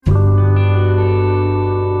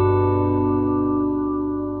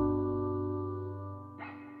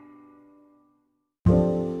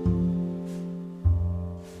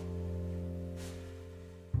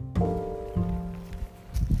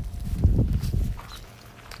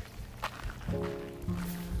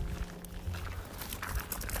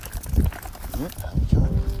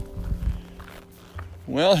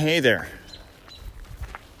Well, hey there.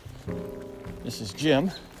 This is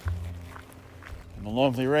Jim and the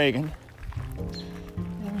lovely Reagan.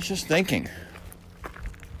 I was just thinking.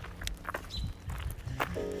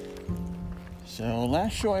 So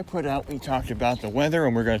last show I put out, we talked about the weather,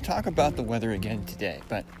 and we're going to talk about the weather again today.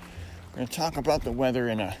 But we're going to talk about the weather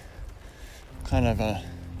in a kind of a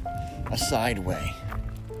side way.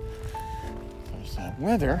 Because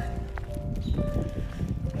weather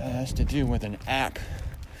has to do with an app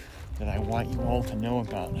that I want you all to know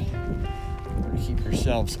about to keep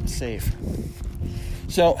yourselves safe.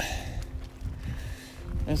 So,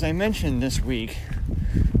 as I mentioned this week,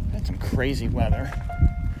 I had some crazy weather,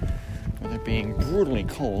 with it being brutally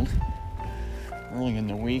cold early in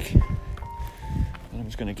the week, and it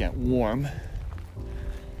was going to get warm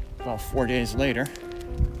about 4 days later,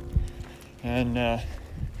 and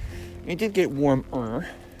it did get warmer.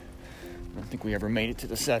 I don't think we ever made it to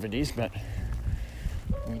the 70s, but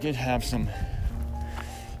we did have some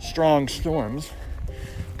strong storms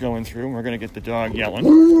going through. We're going to get the dog yelling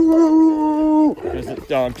because it's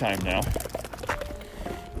dog time now.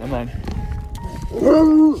 Come on.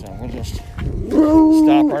 So we'll just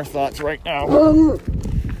stop our thoughts right now.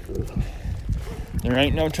 There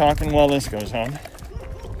ain't no talking while this goes on.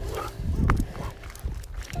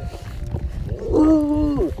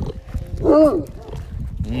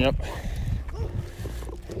 Yep.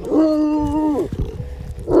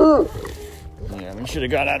 Yeah, we should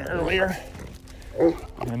have got out earlier.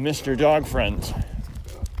 I missed your dog friends.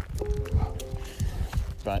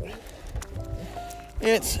 But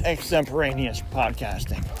it's extemporaneous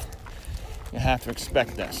podcasting. You have to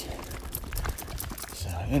expect this. So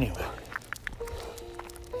anyway.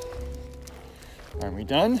 Are we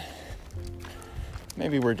done?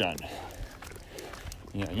 Maybe we're done.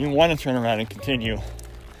 You know, you want to turn around and continue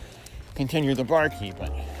the barkeep,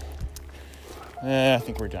 but I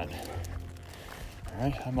think we're done. All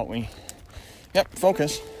right, how about we? Yep,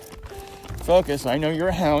 focus. I know you're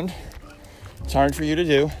a hound. It's hard for you to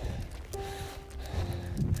do.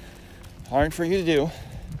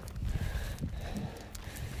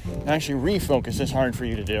 Actually, refocus is hard for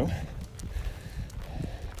you to do.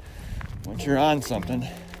 Once you're on something,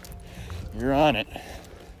 you're on it.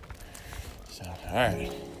 So, all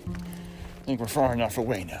right. I think we're far enough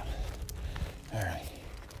away now. All right.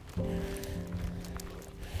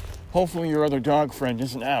 Hopefully your other dog friend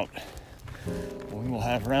isn't out. We will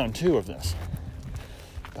have round 2 of this.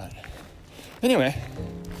 But anyway,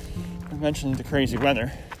 I mentioned the crazy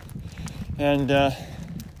weather. And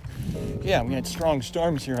yeah, we had strong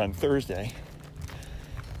storms here on Thursday.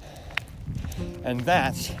 And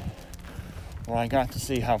that's where I got to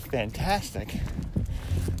see how fantastic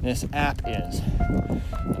this app is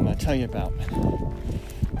I'm going to tell you about.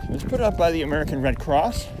 It was put up by the American Red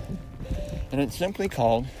Cross, and it's simply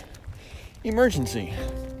called Emergency.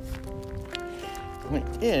 What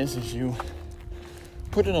it is you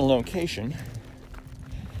put in a location,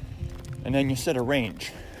 and then you set a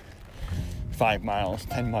range. 5 miles,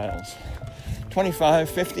 10 miles, 25,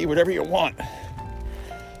 50, whatever you want.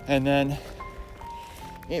 And then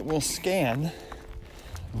it will scan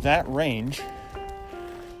that range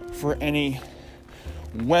for any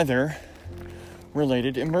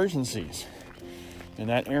weather-related emergencies in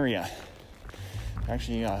that area.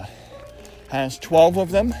 Actually, has 12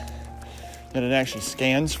 of them that it actually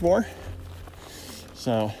scans for.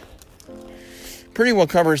 So, pretty well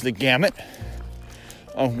covers the gamut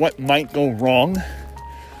of what might go wrong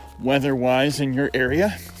weather-wise in your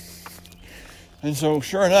area. And so,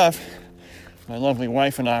 sure enough, my lovely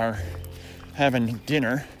wife and I are having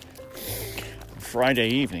dinner Thursday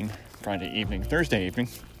evening,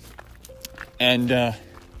 and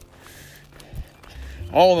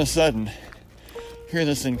all of a sudden, hear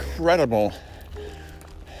this incredible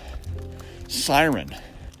siren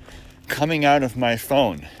coming out of my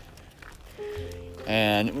phone,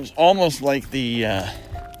 and it was almost like the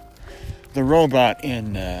robot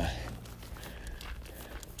in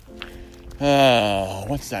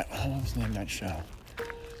what's that? What was the name of that show?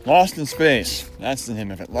 Lost in Space. That's the name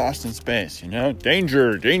of it. Lost in Space. You know,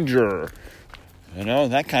 danger. You know,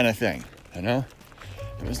 that kind of thing. You know,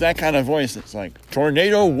 it was that kind of voice. It's like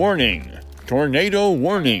tornado warning. And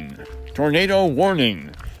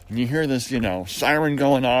you hear this, siren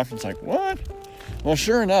going off. It's like, what? Well,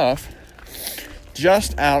 sure enough,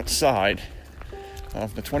 just outside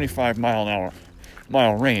of the 25 mile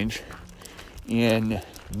range in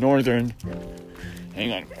northern,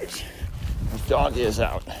 hang on guys, the dog is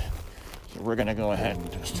out. So we're going to go ahead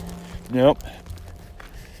and just, nope.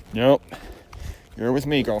 You're with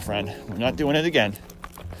me, girlfriend. We're not doing it again.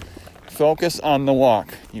 Focus on the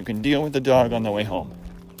walk. You can deal with the dog on the way home.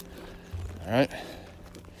 All right.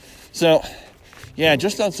 So, yeah,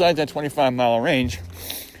 just outside that 25-mile range,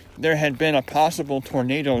 there had been a possible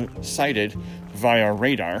tornado sighted via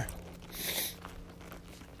radar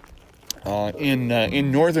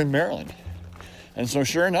in northern Maryland. And so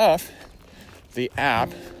sure enough, the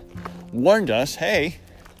app warned us, hey,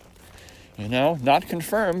 not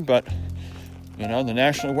confirmed, but, the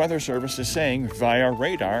National Weather Service is saying via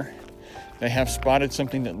radar, they have spotted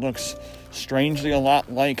something that looks strangely a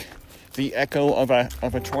lot like the echo of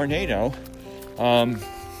a tornado.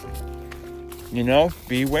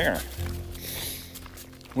 Beware.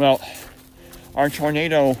 Well, our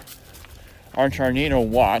tornado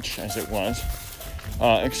watch, as it was,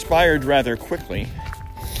 expired rather quickly,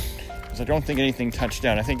 because I don't think anything touched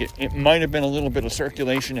down. I think it might have been a little bit of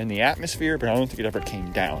circulation in the atmosphere, but I don't think it ever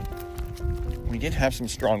came down. We did have some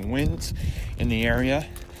strong winds in the area,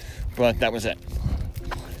 but that was it.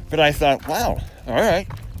 But I thought, wow, all right.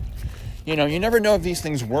 You never know if these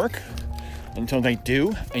things work until they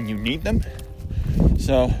do and you need them.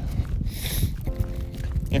 So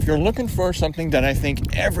if you're looking for something that I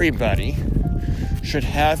think everybody should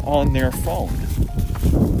have on their phone,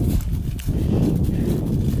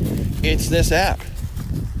 it's this app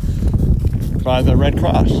by the Red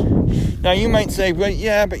Cross. Now you might say, well,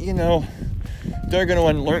 yeah, but they're going to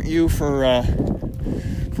alert you for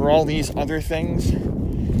all these other things,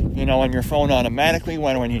 on your phone automatically.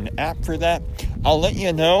 Why do I need an app for that? I'll let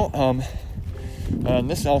you know. And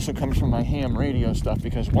this also comes from my ham radio stuff,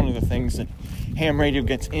 because one of the things that ham radio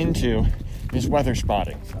gets into is weather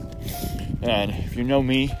spotting. And if you know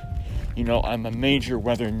me, I'm a major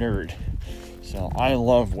weather nerd. So I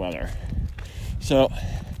love weather. So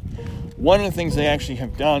one of the things they actually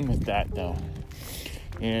have done with that, though,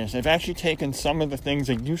 is they've actually taken some of the things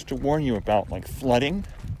they used to warn you about, like flooding,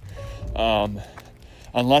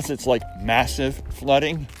 unless it's like massive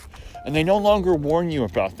flooding, and they no longer warn you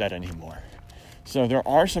about that anymore. So there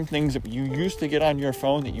are some things that you used to get on your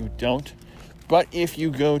phone that you don't. But if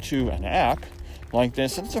you go to an app like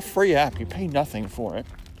this, and it's a free app, you pay nothing for it.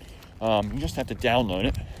 You just have to download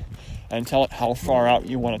it and tell it how far out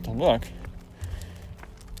you want it to look.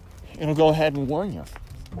 It'll go ahead and warn you.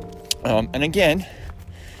 And again,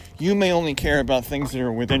 you may only care about things that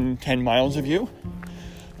are within 10 miles of you,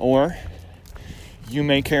 or you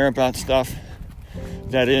may care about stuff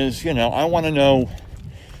that is, I want to know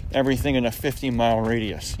everything in a 50-mile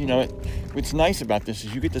radius. What's nice about this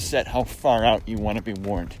is you get to set how far out you want to be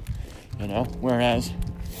warned, whereas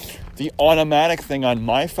the automatic thing on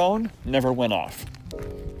my phone never went off.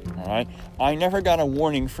 All right, I never got a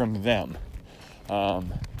warning from them,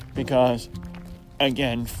 because,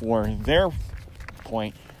 again, for their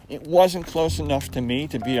point, it wasn't close enough to me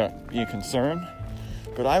to be a concern.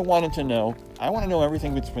 But I want to know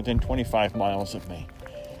everything that's within 25 miles of me,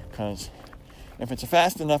 because if it's a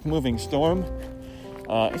fast enough moving storm,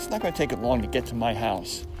 it's not going to take it long to get to my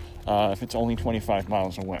house if it's only 25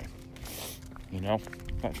 miles away.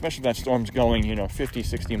 Especially if that storm's going, 50,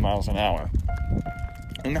 60 miles an hour.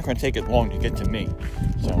 It's not going to take it long to get to me.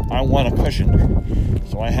 So I want a cushion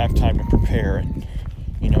so I have time to prepare and,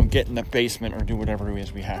 get in the basement or do whatever it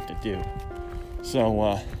is we have to do.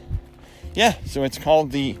 So, so it's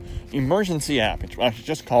called the Emergency app. It's actually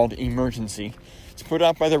just called Emergency. It's put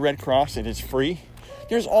out by the Red Cross. It is free.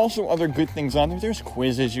 There's also other good things on there. There's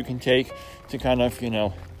quizzes you can take to kind of,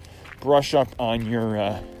 brush up on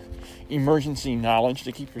your emergency knowledge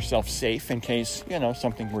to keep yourself safe in case,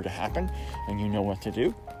 something were to happen and you know what to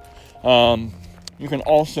do. You can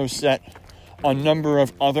also set a number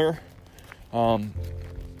of other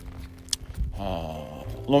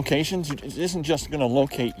locations. It isn't just going to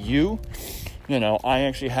locate you. I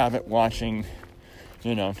actually have it watching,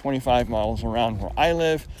 25 miles around where I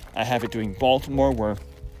live. I have it doing Baltimore, where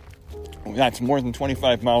that's more than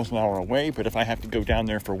 25 miles an hour away. But if I have to go down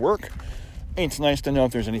there for work, it's nice to know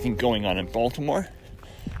if there's anything going on in Baltimore.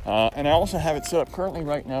 And I also have it set up currently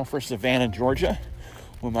right now for Savannah, Georgia,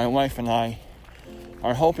 where my wife and I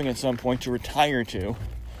are hoping at some point to retire to. It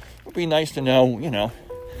would be nice to know,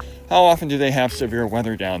 how often do they have severe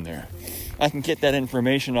weather down there? I can get that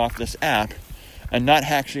information off this app and not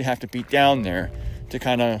actually have to be down there to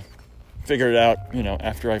kind of figure it out,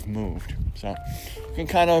 after I've moved. So you can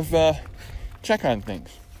kind of check on things.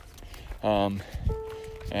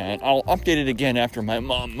 And I'll update it again after my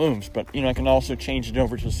mom moves, but, I can also change it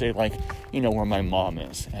over to say, where my mom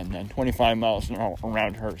is, and then 25 miles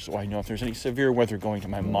around her, so I know if there's any severe weather going to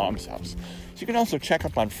my mom's house. So you can also check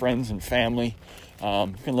up on friends and family.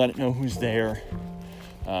 You can let it know who's there,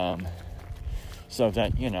 so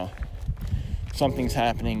that, something's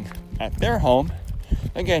happening at their home.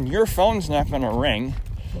 Again, your phone's not going to ring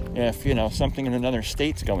if, something in another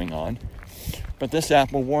state's going on. But this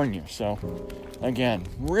app will warn you. So, again,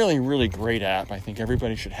 really, really great app. I think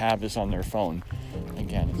everybody should have this on their phone.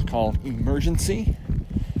 Again, it's called Emergency,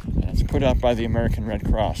 and it's put up by the American Red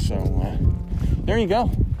Cross. So, there you go.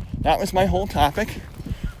 That was my whole topic.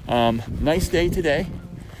 Nice day today.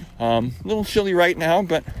 A little chilly right now,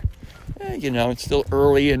 but, it's still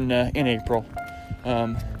early in April.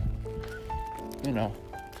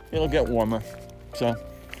 It'll get warmer. So,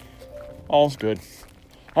 all's good.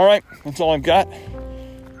 All right, that's all I've got.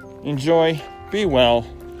 Enjoy, be well,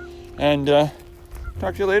 and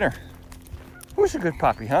talk to you later. Who's a good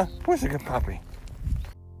puppy, huh? Who's a good puppy?